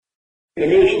The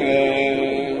Mishnah,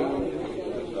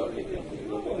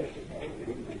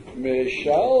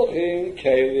 Mishalchim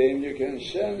Kelim, you can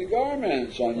send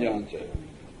garments on Yontif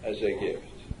as a gift.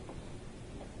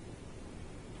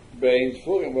 Bein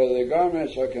Tfurim, whether the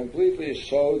garments are completely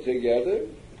sewed together,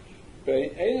 Bein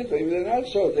Einatim, they're not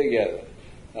sewed together.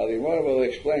 Now the Gemara will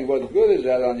explain what good is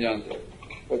that on Yontif.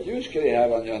 What use can you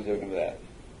have on Yontif from that?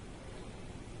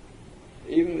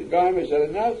 Even garments that are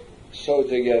not sewed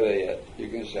together yet, you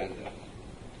can send them.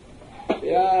 Even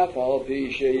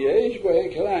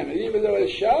though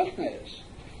it's sharpness,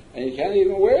 and you can't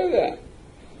even wear them,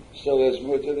 still there's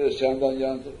mutter to send on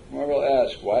Yontif. More will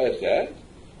ask, why is that?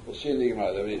 We'll see in the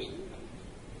Gemara the reason.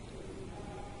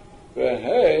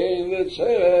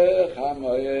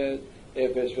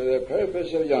 If it's for the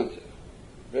purpose of Yontif,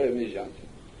 very means Yontif.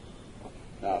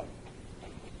 Now,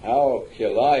 how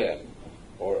kilayim,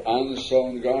 or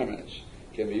unsewn garments,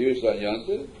 can be used on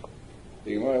Yontif,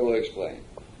 the Gemara will explain.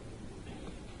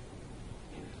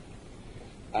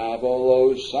 But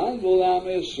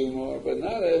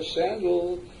not a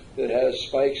sandal that has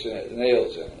spikes in it,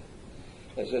 nails in it.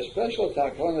 There's a special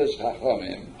takonas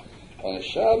hachamim on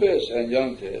Shabbos and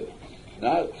Yontif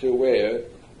not to wear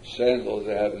sandals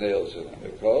that have nails in them,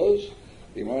 because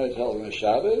the Gemara tells them on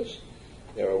Shabbos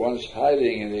they were once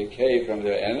hiding in the cave from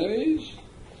their enemies,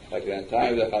 like in the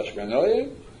time of the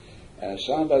Hashmonaim, and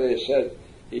somebody said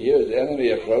he hears the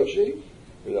enemy approaching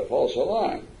with a false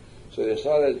alarm. So they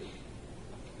started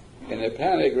in a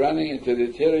panic running into the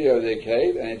interior of the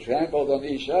cave, and they trampled on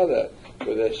each other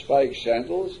with their spiked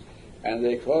sandals, and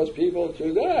they caused people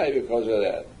to die because of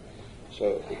that.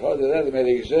 So because of that, they made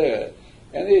exer.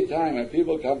 Any time when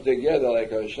people come together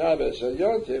like on Shabbos or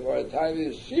Yontif or a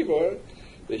tiny Sibur,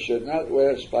 they should not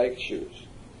wear spiked shoes,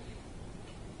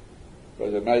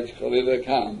 because it might clearly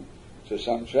come to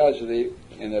some tragedy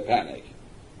in the panic.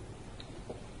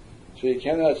 So you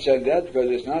cannot send that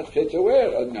because it's not fit to wear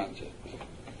on Yontif.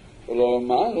 Or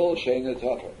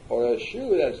a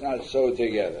shoe that's not sewed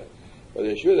together. But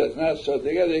a shoe that's not sewed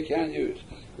together you can't use.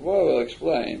 The Gemara will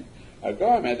explain, a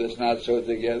garment that's not sewed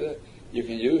together you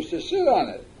can use to sit on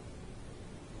it.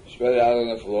 Spread it out on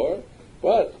the floor.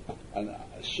 But a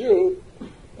shoe,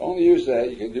 the only use that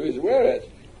you can do is wear it.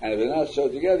 And if it's not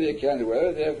sewed together you can't wear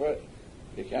it, therefore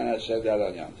you cannot send that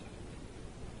on Yontif.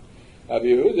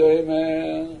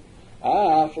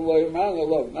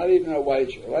 Not even a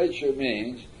white shoe. A white shoe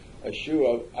means a shoe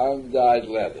of undyed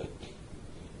leather,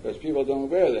 because people don't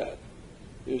wear that.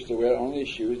 They used to wear only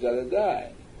shoes that are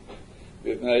dyed.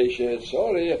 It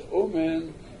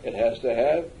has to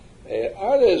have an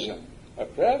artisan, a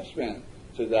craftsman,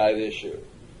 to dye this shoe.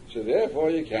 So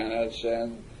therefore you cannot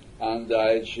send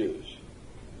undyed shoes.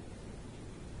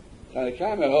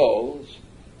 Tanakama holds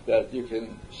that you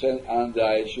can send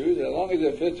undyed shoes, as long as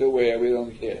they're fit to wear, we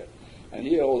don't care. And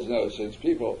he holds no, since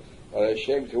people are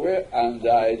ashamed to wear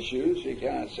undyed shoes, you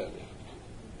cannot send them.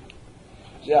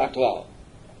 Zaklal.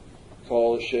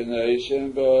 Kol shenei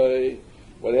boy,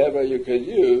 whatever you could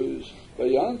use, but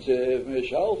Yontif,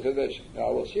 Mishal Kadesh.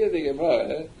 Now we'll see in the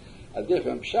Gemara a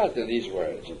different pshat in these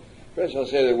words. First I'll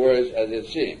say the words as it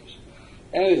seems.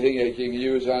 Anything you can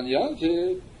use on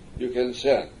Yontif, you can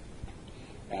send.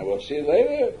 And we'll see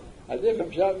later a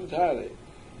different pshat entirely.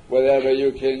 Whatever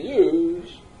you can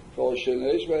use, Kol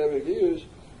shenei, whatever you can use,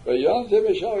 but Yontif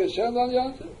Mishal, you send on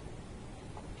Yontif.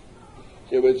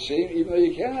 It would seem, even though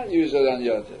you cannot use it on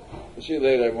Yontif. We'll see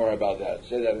later more about that.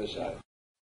 Say that aside.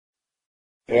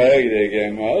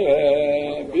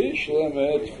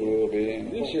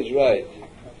 This is right.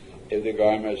 If the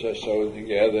garments are sewed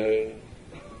together,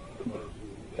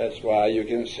 that's why you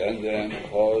can send them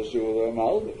Chozul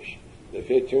Malbish. They're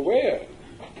fit to wear.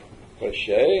 For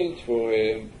Shein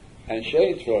Tfurim and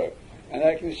Shein Tfurim. And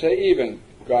I can say even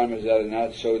garments that are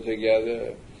not sewed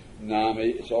together, Nami,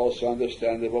 it's also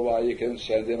understandable why you can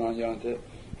send them on Yontif.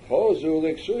 Chozul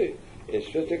Iksui. It's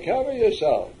fit to cover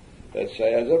yourself. Let's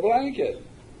say as a blanket.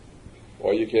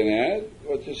 Or you can add,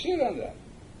 or to sit on them.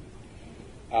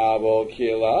 But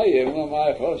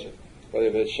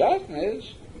if it's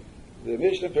shatnez, the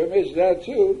Mishnah permits that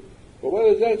too. But what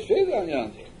does that fit on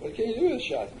Yontif? What can you do with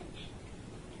shatnez?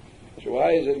 So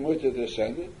why is it mutter to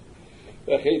send it?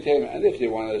 And if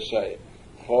you want to say,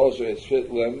 it's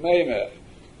fit lememech,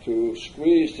 to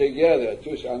squeeze together,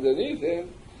 to underneath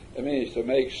him, it means to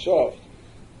make soft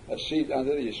a seat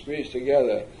underneath. You squeeze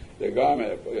together the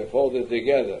garment, you fold it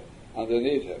together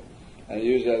underneath him, and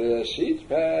use that as a seat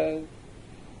pad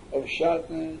of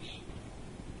shatnez.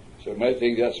 So you might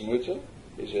think that's mutter.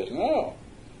 He says no.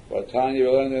 What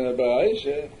Tanya learned in the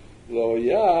Baraisa, lo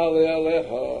ya'ale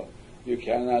alecha, you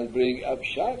cannot bring up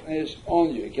shatnez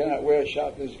on you. You cannot wear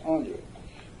shatnez on you.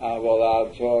 But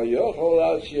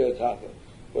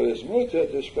it's mutter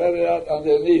to spread it out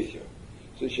underneath you.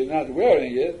 Since you're not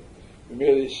wearing it, you're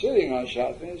merely sitting on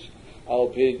shatnez, al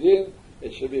pi din,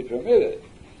 it should be permitted.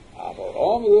 I'm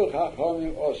going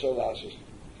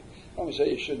to say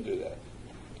you shouldn't do that.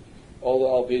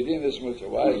 Although al pi din is mutter.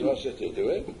 Why is also to do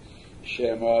it?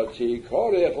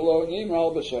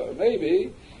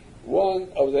 Maybe one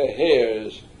of the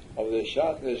hairs of the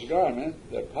shatnez garment,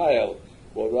 the pile,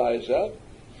 will rise up,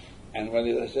 and when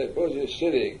suppose you're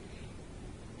sitting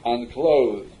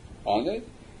unclothed on it,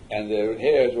 and the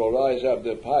hairs will rise up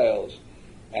the piles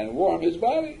and warm his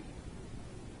body.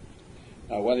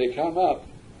 Now when they come up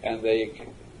and they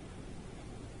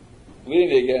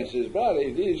lean against his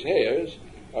body, these hairs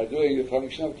are doing the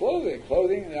function of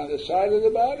clothing on the side of the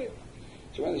body.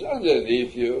 So when it's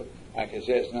underneath you, I can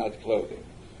say it's not clothing.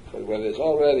 But when it's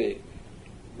already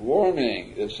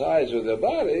warming the sides of the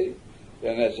body,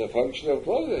 then that's a function of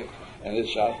clothing, and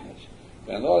it's shatnez.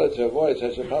 In order to avoid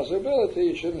such a possibility,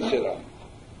 you shouldn't sit on it.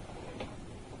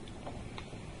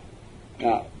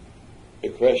 Now, the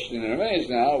question remains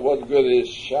now, what good is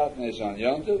shatnez on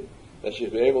Yom Tov? That you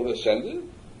be able to send it?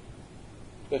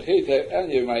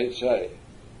 And you might say,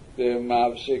 the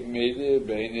mavsik midi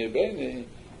beini,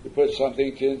 you put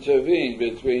something to intervene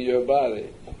between your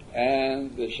body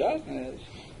and the shatnez.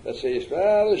 Let's say you spread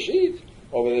out a sheet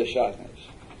over the shatnez.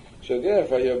 So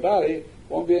therefore your body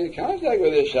won't be in contact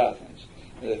with the shatnez.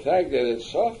 And the fact that it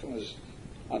softens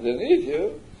underneath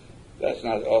you, that's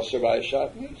not also by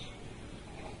shatnez.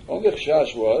 Only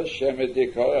chash was,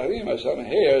 some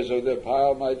hairs of the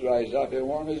pile might rise up and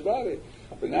warm his body.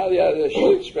 But now the other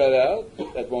sheet spread out,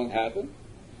 that won't happen.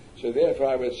 So therefore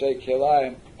I would say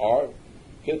kilayim are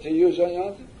fit to use on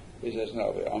Yom Tov. He says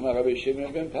no. Amar Rabbi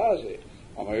Shimon ben Pazi,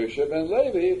 Amar Yosef ben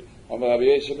Levi, Amar Rabbi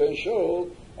Yosef ben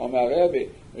Shaul, Amar Rabbi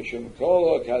Mishum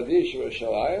Kolo Kaddish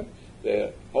Yerushalayim,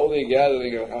 the holy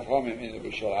gathering of Chachamim in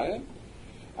Yerushalayim.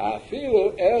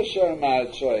 Afilu Esher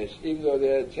Matzois, even though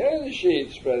there are 10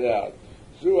 sheets spread out,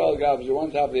 through al gabs, one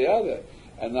top of the other,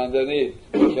 and underneath,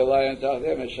 Kilayim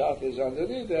Tachem and Shat is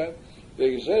underneath them, the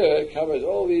Gzera covers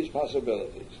all these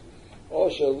possibilities.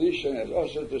 Also, Lishon is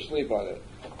also to sleep on it.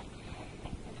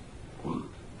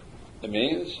 It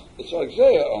means it's a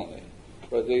Gzera only,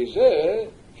 but the Gzera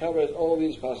covers all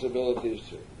these possibilities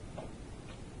too.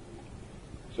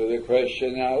 So the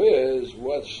question now is,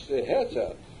 what's the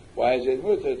heta? Why is it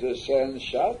mutter to send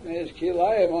shatnez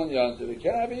kilayim on Yom Tov? It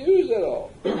cannot be used at all.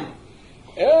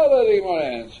 Ela the more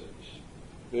answers.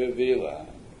 Vivila.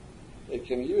 It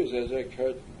can be used as a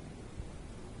curtain.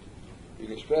 You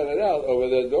can spread it out over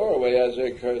the doorway as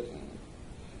a curtain.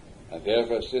 And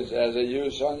therefore, since as a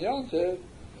use on Yom Tov,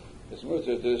 it's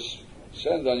mutter to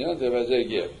send on Yom Tov as a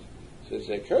gift. Since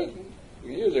it's a curtain, you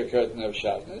can use a curtain of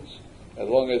shatnez, as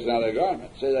long as it's not a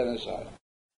garment. Say that inside.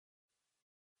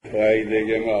 Like the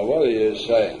Gemara, what are you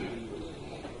saying?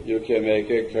 You can make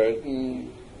a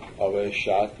curtain of a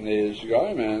shatnez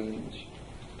garment.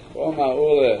 Why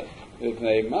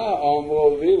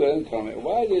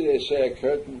did they say a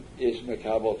curtain is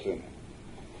mekabel tumah?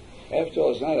 After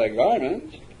all, it's not a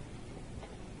garment.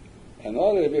 In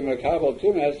order to be mekabel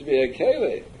tumah, it has to be a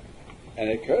keli. And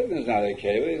a curtain is not a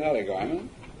keli, not a garment.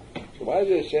 So why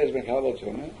did it say it's mekabel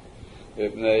tumah? For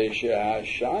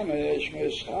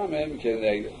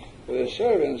the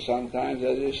servant, sometimes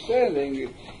as he's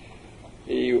standing,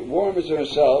 he warms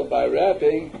himself by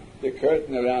wrapping the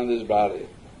curtain around his body,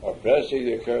 or pressing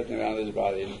the curtain around his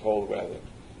body in cold weather.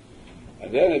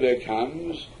 And then it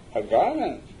becomes a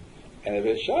garment. And if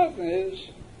it's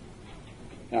shatnez,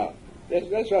 now,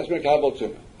 that's what's mekabel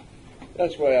tumah.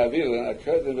 That's why a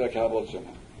curtain is mekabel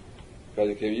tumah. Because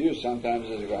it can be used sometimes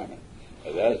as a garment.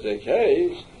 If that's the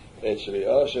case, it should be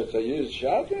also to use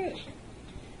shatnez.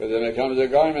 But then it becomes a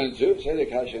garment too. Say the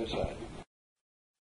kasha inside.